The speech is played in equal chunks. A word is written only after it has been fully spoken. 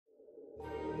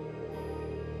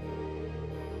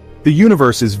The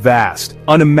universe is vast,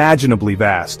 unimaginably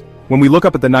vast. When we look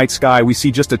up at the night sky, we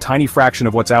see just a tiny fraction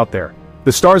of what's out there.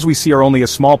 The stars we see are only a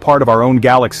small part of our own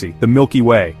galaxy, the Milky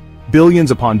Way. Billions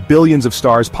upon billions of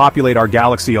stars populate our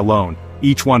galaxy alone,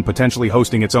 each one potentially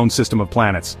hosting its own system of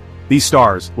planets. These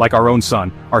stars, like our own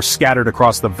sun, are scattered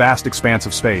across the vast expanse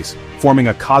of space, forming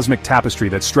a cosmic tapestry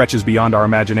that stretches beyond our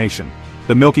imagination.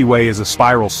 The Milky Way is a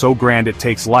spiral so grand it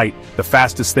takes light, the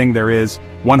fastest thing there is,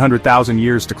 100,000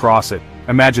 years to cross it.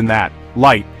 Imagine that.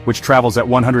 Light, which travels at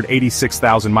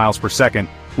 186,000 miles per second,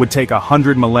 would take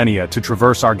 100 millennia to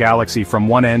traverse our galaxy from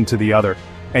one end to the other.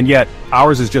 And yet,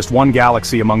 ours is just one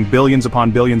galaxy among billions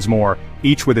upon billions more,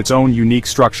 each with its own unique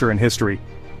structure and history.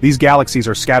 These galaxies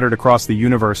are scattered across the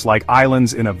universe like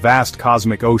islands in a vast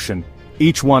cosmic ocean,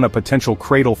 each one a potential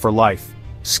cradle for life.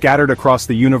 Scattered across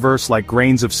the universe like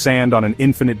grains of sand on an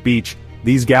infinite beach,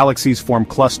 these galaxies form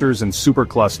clusters and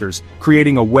superclusters,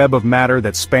 creating a web of matter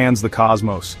that spans the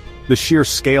cosmos. The sheer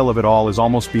scale of it all is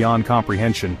almost beyond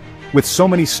comprehension. With so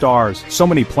many stars, so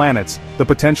many planets, the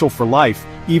potential for life,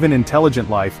 even intelligent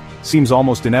life, seems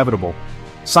almost inevitable.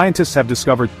 Scientists have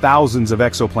discovered thousands of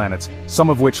exoplanets, some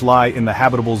of which lie in the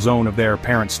habitable zone of their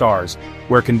parent stars,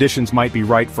 where conditions might be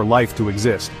right for life to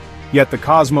exist. Yet the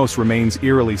cosmos remains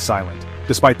eerily silent.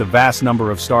 Despite the vast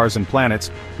number of stars and planets,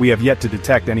 we have yet to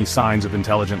detect any signs of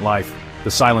intelligent life.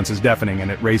 The silence is deafening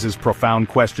and it raises profound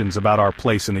questions about our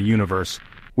place in the universe.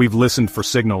 We've listened for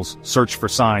signals, searched for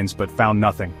signs, but found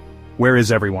nothing. Where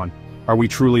is everyone? Are we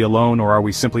truly alone, or are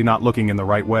we simply not looking in the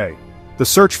right way? The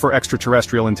search for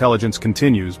extraterrestrial intelligence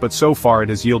continues, but so far it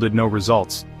has yielded no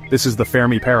results. This is the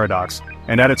Fermi paradox,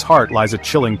 and at its heart lies a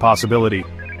chilling possibility: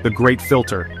 the Great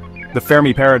Filter. The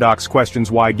Fermi paradox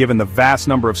questions why, given the vast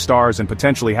number of stars and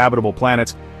potentially habitable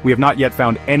planets, we have not yet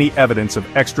found any evidence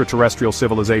of extraterrestrial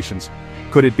civilizations.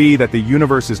 Could it be that the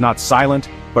universe is not silent,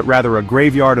 but rather a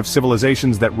graveyard of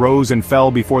civilizations that rose and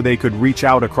fell before they could reach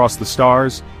out across the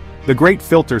stars? The Great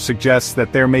Filter suggests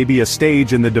that there may be a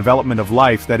stage in the development of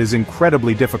life that is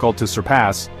incredibly difficult to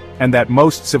surpass, and that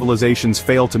most civilizations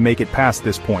fail to make it past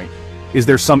this point. Is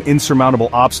there some insurmountable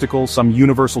obstacle, some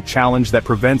universal challenge that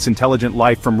prevents intelligent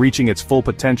life from reaching its full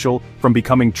potential, from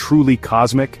becoming truly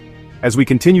cosmic? As we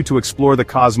continue to explore the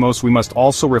cosmos, we must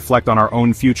also reflect on our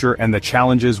own future and the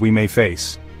challenges we may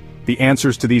face. The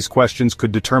answers to these questions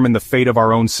could determine the fate of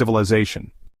our own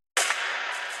civilization.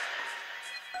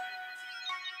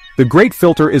 The Great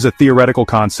Filter is a theoretical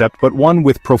concept, but one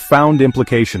with profound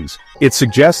implications. It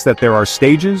suggests that there are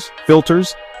stages,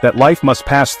 filters, that life must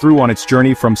pass through on its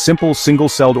journey from simple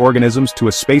single-celled organisms to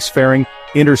a spacefaring,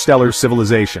 interstellar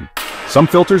civilization. Some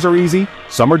filters are easy,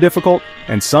 some are difficult,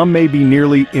 and some may be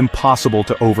nearly impossible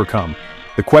to overcome.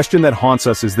 The question that haunts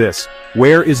us is this: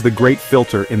 where is the Great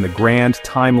Filter in the grand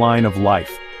timeline of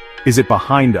life? Is it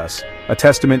behind us, a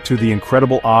testament to the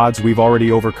incredible odds we've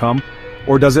already overcome?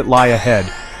 Or does it lie ahead,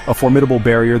 a formidable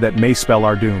barrier that may spell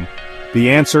our doom? The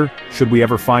answer, should we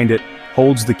ever find it,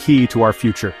 holds the key to our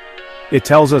future. It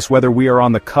tells us whether we are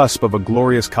on the cusp of a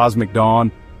glorious cosmic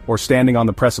dawn, or standing on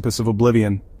the precipice of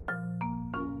oblivion.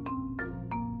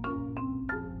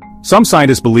 Some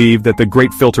scientists believe that the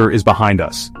Great Filter is behind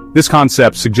us. This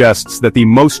concept suggests that the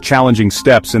most challenging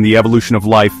steps in the evolution of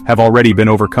life have already been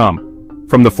overcome.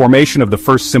 From the formation of the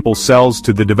first simple cells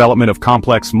to the development of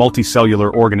complex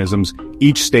multicellular organisms,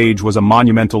 each stage was a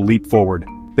monumental leap forward.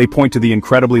 They point to the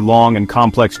incredibly long and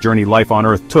complex journey life on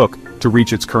Earth took to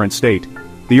reach its current state.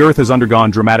 The Earth has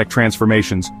undergone dramatic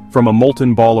transformations, from a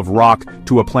molten ball of rock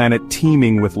to a planet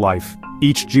teeming with life.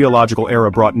 Each geological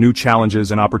era brought new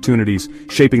challenges and opportunities,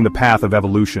 shaping the path of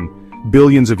evolution.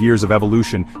 Billions of years of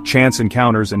evolution, chance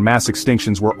encounters, and mass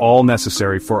extinctions were all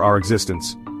necessary for our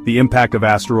existence. The impact of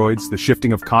asteroids, the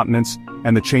shifting of continents,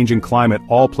 and the changing climate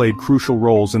all played crucial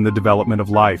roles in the development of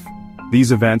life.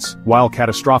 These events, while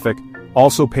catastrophic,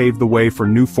 also paved the way for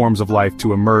new forms of life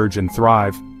to emerge and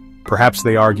thrive. Perhaps,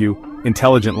 they argue,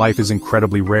 intelligent life is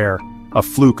incredibly rare, a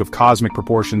fluke of cosmic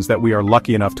proportions that we are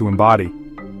lucky enough to embody.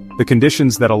 The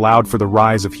conditions that allowed for the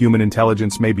rise of human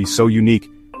intelligence may be so unique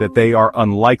that they are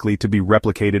unlikely to be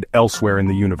replicated elsewhere in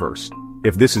the universe.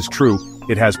 If this is true,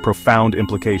 it has profound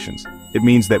implications. It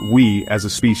means that we, as a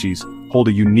species, hold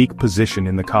a unique position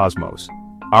in the cosmos.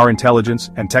 Our intelligence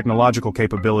and technological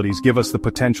capabilities give us the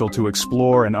potential to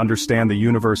explore and understand the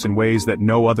universe in ways that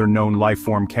no other known life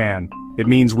form can. It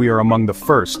means we are among the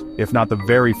first, if not the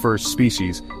very first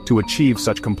species, to achieve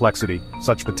such complexity,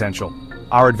 such potential.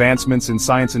 Our advancements in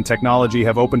science and technology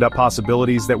have opened up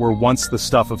possibilities that were once the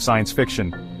stuff of science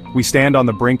fiction. We stand on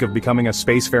the brink of becoming a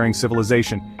spacefaring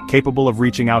civilization, capable of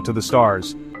reaching out to the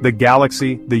stars. The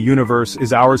galaxy, the universe,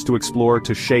 is ours to explore,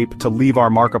 to shape, to leave our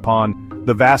mark upon.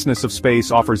 The vastness of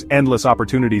space offers endless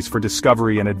opportunities for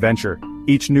discovery and adventure.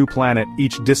 Each new planet,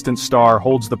 each distant star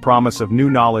holds the promise of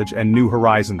new knowledge and new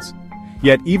horizons.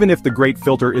 Yet even if the Great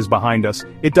Filter is behind us,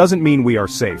 it doesn't mean we are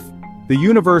safe. The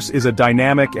universe is a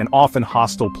dynamic and often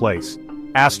hostile place.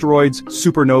 Asteroids,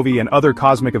 supernovae and other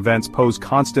cosmic events pose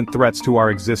constant threats to our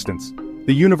existence.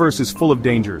 The universe is full of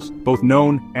dangers, both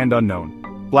known and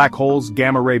unknown. Black holes,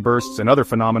 gamma-ray bursts and other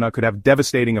phenomena could have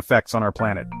devastating effects on our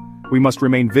planet. We must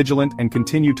remain vigilant and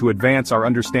continue to advance our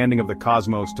understanding of the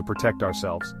cosmos to protect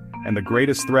ourselves. And the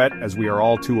greatest threat, as we are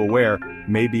all too aware,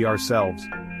 may be ourselves.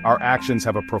 Our actions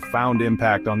have a profound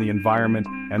impact on the environment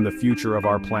and the future of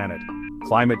our planet.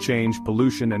 Climate change,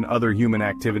 pollution, and other human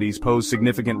activities pose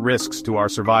significant risks to our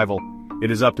survival.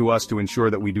 It is up to us to ensure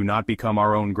that we do not become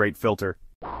our own Great Filter.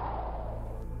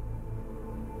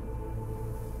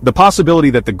 The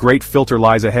possibility that the Great Filter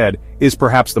lies ahead is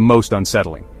perhaps the most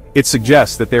unsettling. It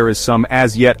suggests that there is some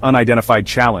as-yet unidentified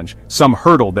challenge, some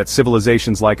hurdle that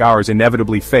civilizations like ours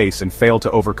inevitably face and fail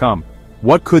to overcome.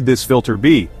 What could this filter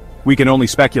be? We can only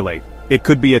speculate. It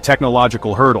could be a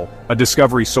technological hurdle, a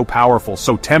discovery so powerful,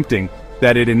 so tempting,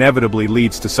 that it inevitably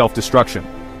leads to self-destruction.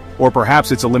 Or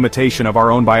perhaps it's a limitation of our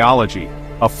own biology,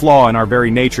 a flaw in our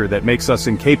very nature that makes us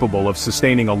incapable of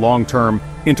sustaining a long-term,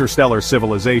 interstellar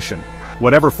civilization.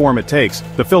 Whatever form it takes,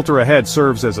 the filter ahead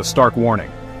serves as a stark warning.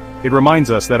 It reminds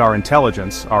us that our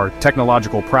intelligence, our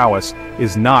technological prowess,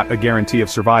 is not a guarantee of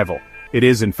survival. It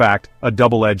is, in fact, a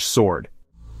double-edged sword.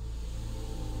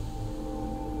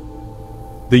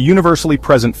 The universally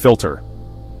present filter.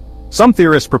 Some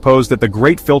theorists propose that the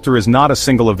Great Filter is not a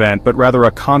single event but rather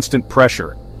a constant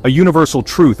pressure, a universal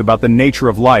truth about the nature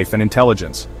of life and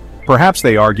intelligence. Perhaps,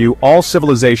 they argue, all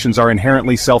civilizations are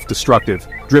inherently self-destructive,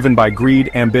 driven by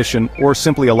greed, ambition, or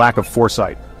simply a lack of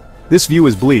foresight. This view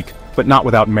is bleak, but not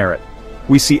without merit.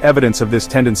 We see evidence of this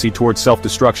tendency towards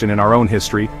self-destruction in our own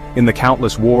history, in the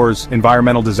countless wars,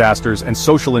 environmental disasters, and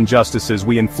social injustices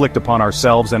we inflict upon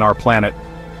ourselves and our planet.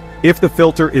 If the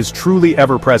filter is truly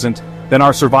ever present, then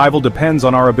our survival depends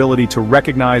on our ability to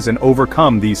recognize and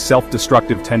overcome these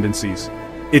self-destructive tendencies.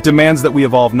 It demands that we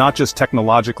evolve not just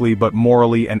technologically but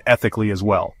morally and ethically as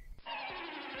well.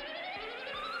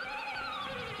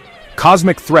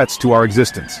 Cosmic threats to our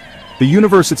existence. The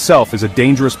universe itself is a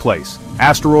dangerous place.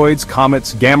 Asteroids,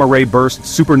 comets, gamma-ray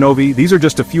bursts, supernovae, these are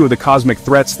just a few of the cosmic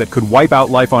threats that could wipe out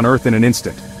life on Earth in an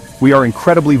instant. We are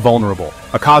incredibly vulnerable,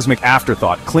 a cosmic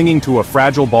afterthought clinging to a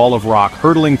fragile ball of rock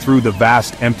hurtling through the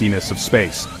vast emptiness of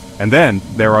space. And then,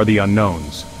 there are the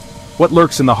unknowns. What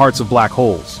lurks in the hearts of black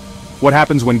holes? What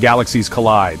happens when galaxies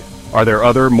collide? Are there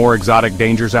other, more exotic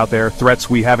dangers out there,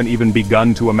 threats we haven't even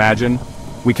begun to imagine?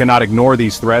 We cannot ignore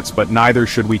these threats, but neither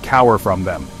should we cower from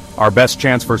them. Our best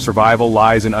chance for survival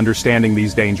lies in understanding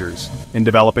these dangers, in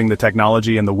developing the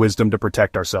technology and the wisdom to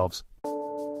protect ourselves.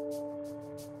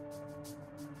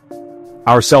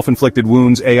 Our self-inflicted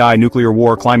wounds, AI, nuclear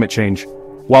war, climate change.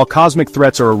 While cosmic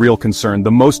threats are a real concern,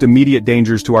 the most immediate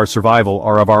dangers to our survival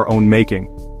are of our own making.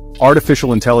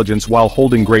 Artificial intelligence, while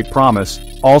holding great promise,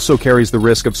 also carries the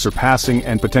risk of surpassing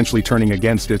and potentially turning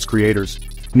against its creators.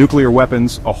 Nuclear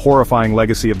weapons, a horrifying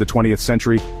legacy of the 20th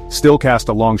century, still cast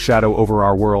a long shadow over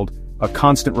our world, a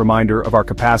constant reminder of our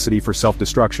capacity for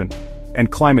self-destruction.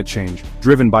 And climate change,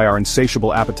 driven by our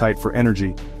insatiable appetite for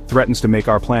energy, threatens to make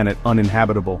our planet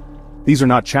uninhabitable. These are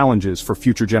not challenges for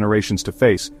future generations to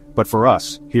face, but for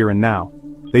us, here and now.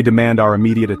 They demand our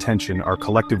immediate attention, our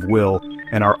collective will,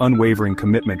 and our unwavering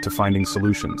commitment to finding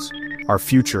solutions. Our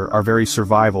future, our very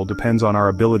survival, depends on our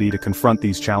ability to confront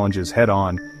these challenges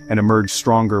head-on and emerge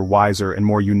stronger, wiser, and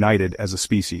more united as a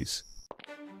species.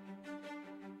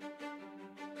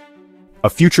 A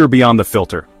future beyond the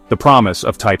filter, the promise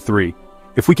of Type 3.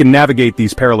 If we can navigate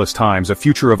these perilous times, a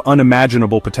future of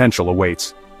unimaginable potential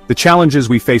awaits. The challenges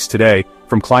we face today,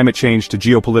 from climate change to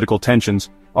geopolitical tensions,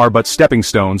 are but stepping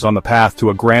stones on the path to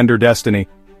a grander destiny.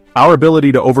 Our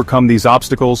ability to overcome these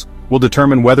obstacles will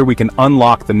determine whether we can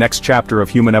unlock the next chapter of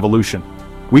human evolution.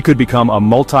 We could become a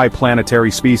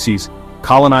multi-planetary species,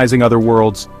 colonizing other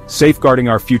worlds, safeguarding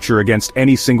our future against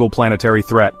any single planetary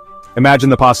threat. Imagine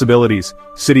the possibilities: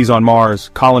 cities on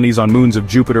Mars, colonies on moons of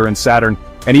Jupiter and Saturn,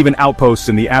 and even outposts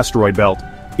in the asteroid belt.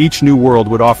 Each new world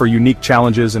would offer unique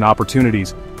challenges and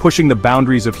opportunities, pushing the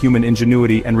boundaries of human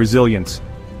ingenuity and resilience.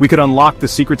 We could unlock the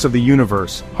secrets of the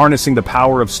universe, harnessing the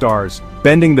power of stars,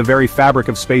 bending the very fabric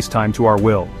of space-time to our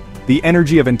will. The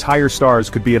energy of entire stars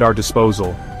could be at our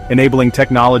disposal, enabling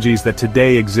technologies that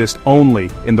today exist only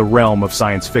in the realm of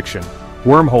science fiction.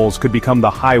 Wormholes could become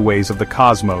the highways of the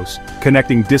cosmos,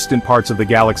 connecting distant parts of the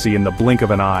galaxy in the blink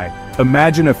of an eye.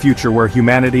 Imagine a future where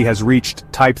humanity has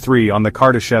reached Type 3 on the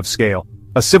Kardashev scale,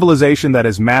 A civilization that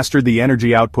has mastered the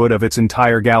energy output of its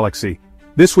entire galaxy.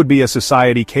 This would be a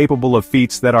society capable of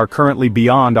feats that are currently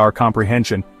beyond our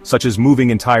comprehension, such as moving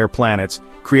entire planets,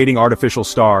 creating artificial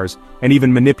stars, and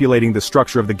even manipulating the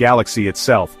structure of the galaxy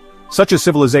itself. Such a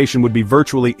civilization would be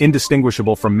virtually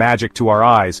indistinguishable from magic to our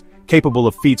eyes, capable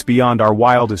of feats beyond our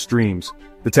wildest dreams.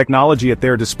 The technology at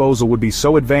their disposal would be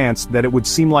so advanced that it would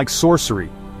seem like sorcery,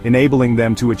 enabling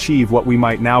them to achieve what we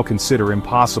might now consider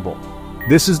impossible.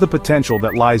 This is the potential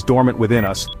that lies dormant within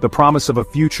us, the promise of a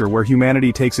future where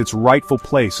humanity takes its rightful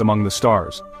place among the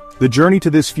stars. The journey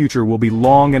to this future will be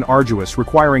long and arduous,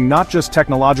 requiring not just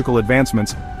technological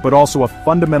advancements, but also a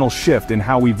fundamental shift in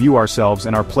how we view ourselves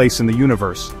and our place in the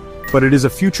universe. But it is a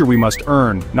future we must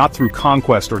earn, not through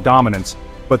conquest or dominance,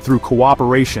 but through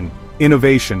cooperation,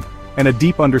 innovation, and a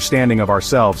deep understanding of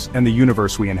ourselves and the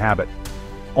universe we inhabit.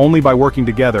 Only by working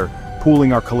together,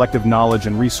 pooling our collective knowledge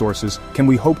and resources, can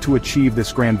we hope to achieve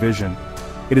this grand vision.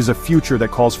 It is a future that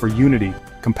calls for unity,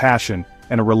 compassion,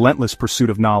 and a relentless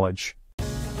pursuit of knowledge.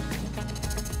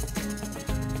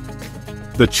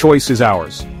 The choice is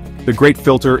ours. The Great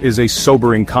Filter is a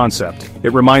sobering concept.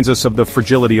 It reminds us of the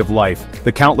fragility of life,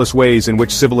 the countless ways in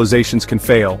which civilizations can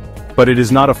fail, but it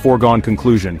is not a foregone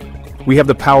conclusion. We have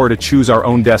the power to choose our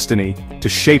own destiny, to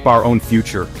shape our own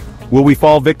future. Will we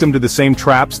fall victim to the same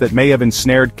traps that may have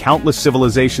ensnared countless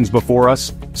civilizations before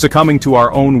us, succumbing to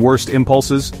our own worst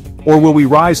impulses? Or will we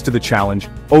rise to the challenge,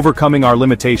 overcoming our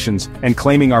limitations, and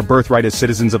claiming our birthright as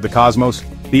citizens of the cosmos?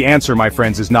 The answer, my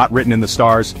friends, is not written in the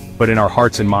stars, but in our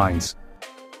hearts and minds.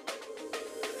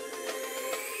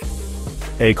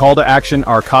 A call to action,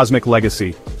 our cosmic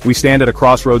legacy. We stand at a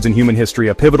crossroads in human history,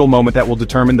 a pivotal moment that will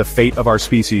determine the fate of our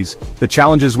species. The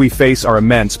challenges we face are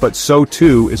immense, but so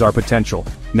too is our potential.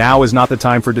 Now is not the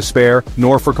time for despair,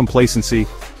 nor for complacency.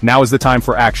 Now is the time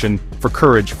for action, for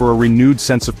courage, for a renewed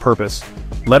sense of purpose.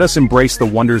 Let us embrace the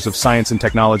wonders of science and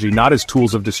technology not as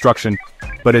tools of destruction,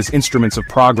 but as instruments of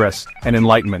progress and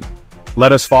enlightenment.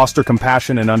 Let us foster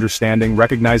compassion and understanding,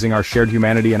 recognizing our shared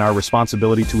humanity and our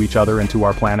responsibility to each other and to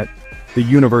our planet. The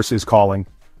universe is calling.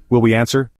 Will we answer?